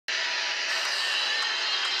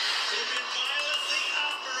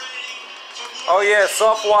Oh yeah,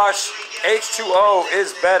 Softwash H2O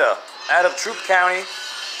is better. Out of Troup County.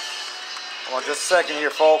 Hold on just a second here,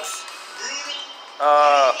 folks.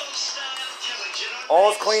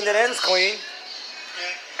 All's clean that ends clean.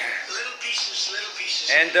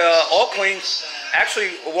 And All Clean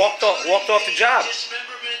actually walked off the job.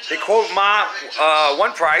 They quote my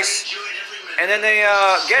one price, and then they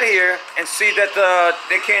get here and see that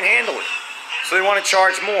they can't handle it, so they want to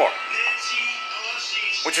charge more,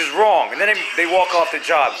 which is wrong. And then they walk off the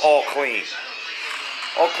job. All Clean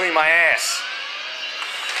my ass.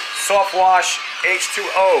 Softwash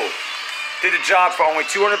H2O did the job for only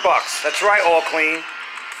 $200. That's right, All Clean.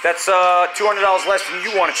 That's $200 less than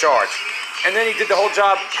you want to charge. And then he did the whole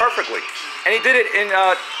job perfectly. And he did it in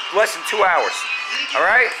less than 2 hours. All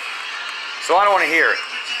right? So I don't want to hear it.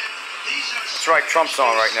 That's right, Trump's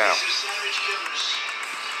on right now.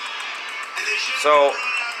 So,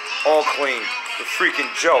 All Clean. The freaking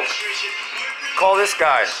joke. Call this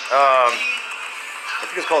guy. I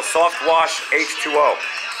think it's called Softwash H2O.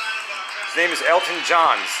 His name is Elton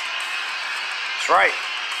Johns. That's right.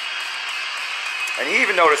 And he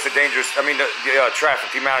even noticed the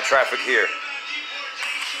traffic, the amount of traffic here.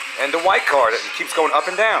 And the white car that keeps going up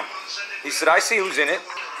and down. He said, I see who's in it.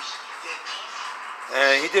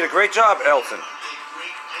 And he did a great job, Elton.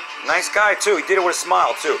 Nice guy, too. He did it with a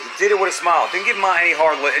smile, too. He did it with a smile. Didn't give him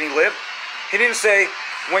any lip. He didn't say,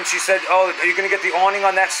 when she said, oh, are you going to get the awning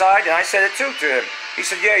on that side? And I said it, too, to him. He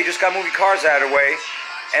said, yeah, you just got to move your cars out of the way.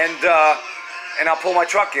 And I'll pull my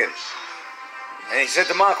truck in. And he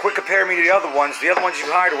said to Mom, quit comparing me to the other ones. The other ones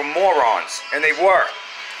you hired were morons. And they were.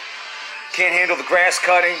 Can't handle the grass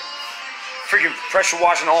cutting. Freaking pressure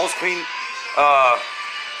washing, All's Clean.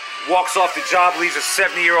 Walks off the job, leaves a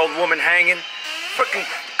 70-year-old woman hanging. What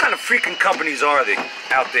kind of freaking companies are they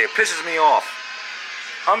out there? Pisses me off.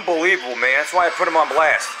 Unbelievable, man. That's why I put them on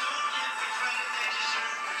blast.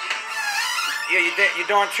 Yeah, you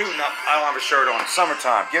darn tootin'. I don't have a shirt on.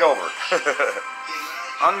 Summertime. Get over it.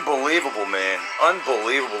 Unbelievable, man.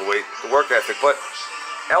 Unbelievable the work ethic. But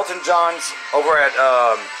Elton Johns over at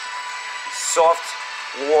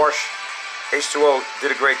Softwash H2O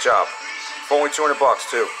did a great job. For only $200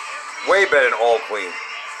 too. Way better than All Clean.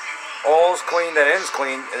 All's clean that ends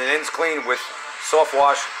clean, and it ends clean with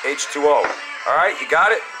Softwash H2O. Alright, you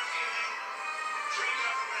got it?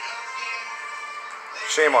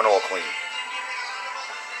 Shame on All Clean.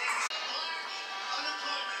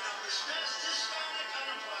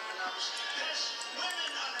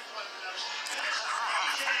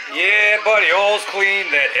 Yeah, buddy, all's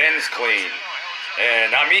clean that ends clean.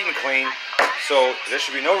 And I'm eating clean, so there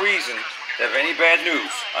should be no reason to have any bad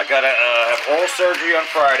news. I gotta have oral surgery on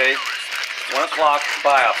Friday, 1 o'clock,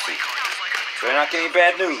 biopsy. So they're not getting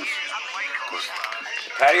bad news. The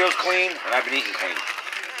patio's clean, and I've been eating clean.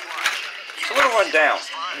 It's a little run down.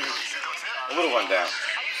 A little run down.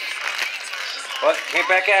 But came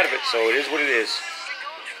back out of it, so it is what it is.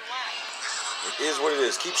 It is what it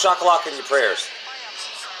is. Keep shock-a-lock in your prayers.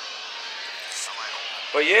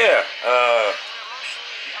 But yeah,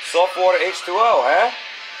 saltwater H2O, huh?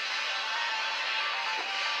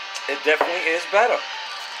 It definitely is better.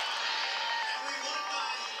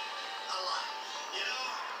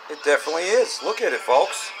 It definitely is. Look at it,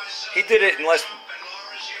 folks. He did it in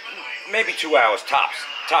maybe 2 hours, tops.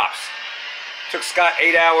 Took Scott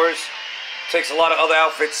 8 hours. Takes a lot of other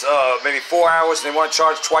outfits, maybe 4 hours, and they want to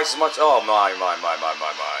charge twice as much. Oh, my.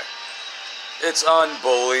 It's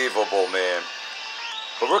unbelievable, man.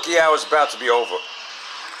 But rookie hour is about to be over.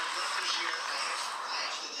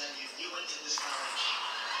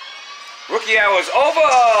 Rookie hour is over!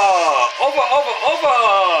 Over!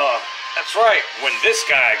 That's right, when this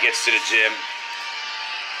guy gets to the gym.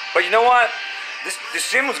 But you know what?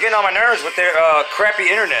 This gym was getting on my nerves with their crappy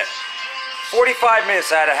internet. 45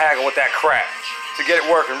 minutes I had to haggle with that crap to get it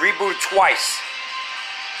working. Rebooted twice.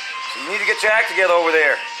 So you need to get your act together over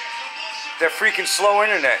there. That freaking slow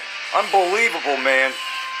internet. Unbelievable, man.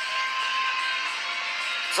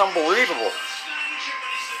 It's unbelievable.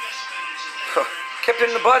 Kept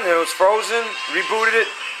hitting the button, it was frozen, rebooted it.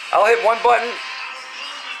 I'll hit one button.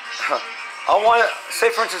 Say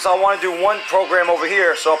for instance, I want to do one program over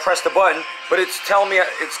here, so I'll press the button, but it's telling me,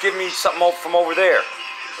 it's giving me something from over there.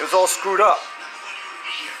 It was all screwed up.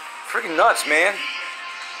 Freaking nuts, man.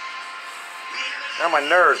 Got on my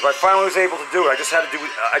nerves, but I finally was able to do it.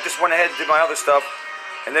 I just went ahead and did my other stuff,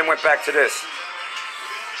 and then went back to this.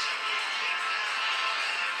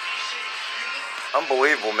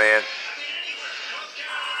 Unbelievable, man.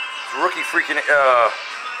 Rookie freaking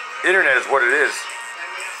internet is what it is.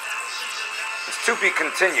 It's to be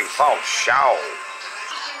continued. Oh, show.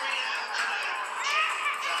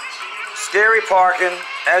 Scary parking,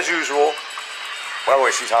 as usual. By the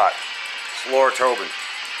way, she's hot. It's Laura Tobin.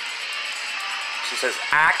 She says,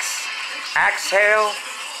 exhale,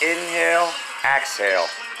 inhale, exhale.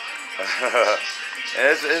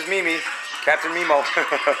 It's Mimi, Captain Mimo.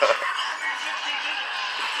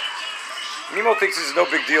 Mimo thinks this is no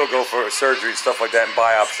big deal, go for surgery and stuff like that and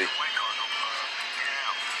biopsy.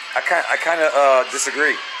 I kind of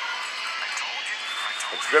disagree.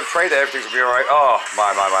 But you better pray that everything's gonna be all right. Oh,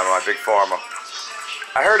 my big pharma.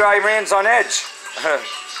 I heard Iran's on edge.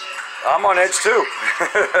 I'm on edge too.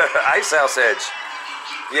 Ice House edge.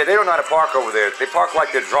 Yeah, they don't know how to park over there. They park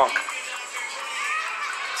like they're drunk.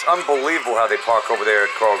 It's unbelievable how they park over there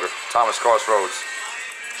at Kroger, Thomas Crossroads.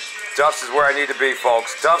 Duff's is where I need to be,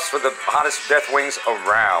 folks. Duff's for the hottest death wings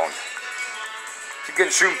around. Keep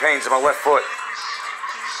getting shooting pains in my left foot.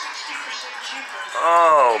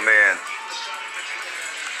 Oh, man.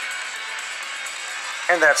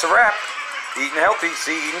 And that's a wrap. Eating healthy,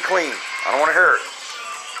 see, eating clean. I don't want to hear it.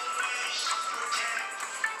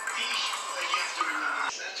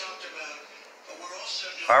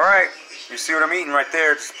 All right. You see what I'm eating right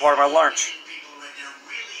there? It's part of my lunch.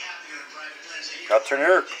 I'll turn it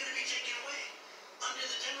over.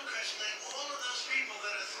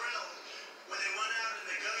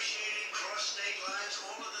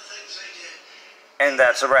 And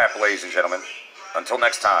that's a wrap, ladies and gentlemen. Until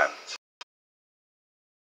next time.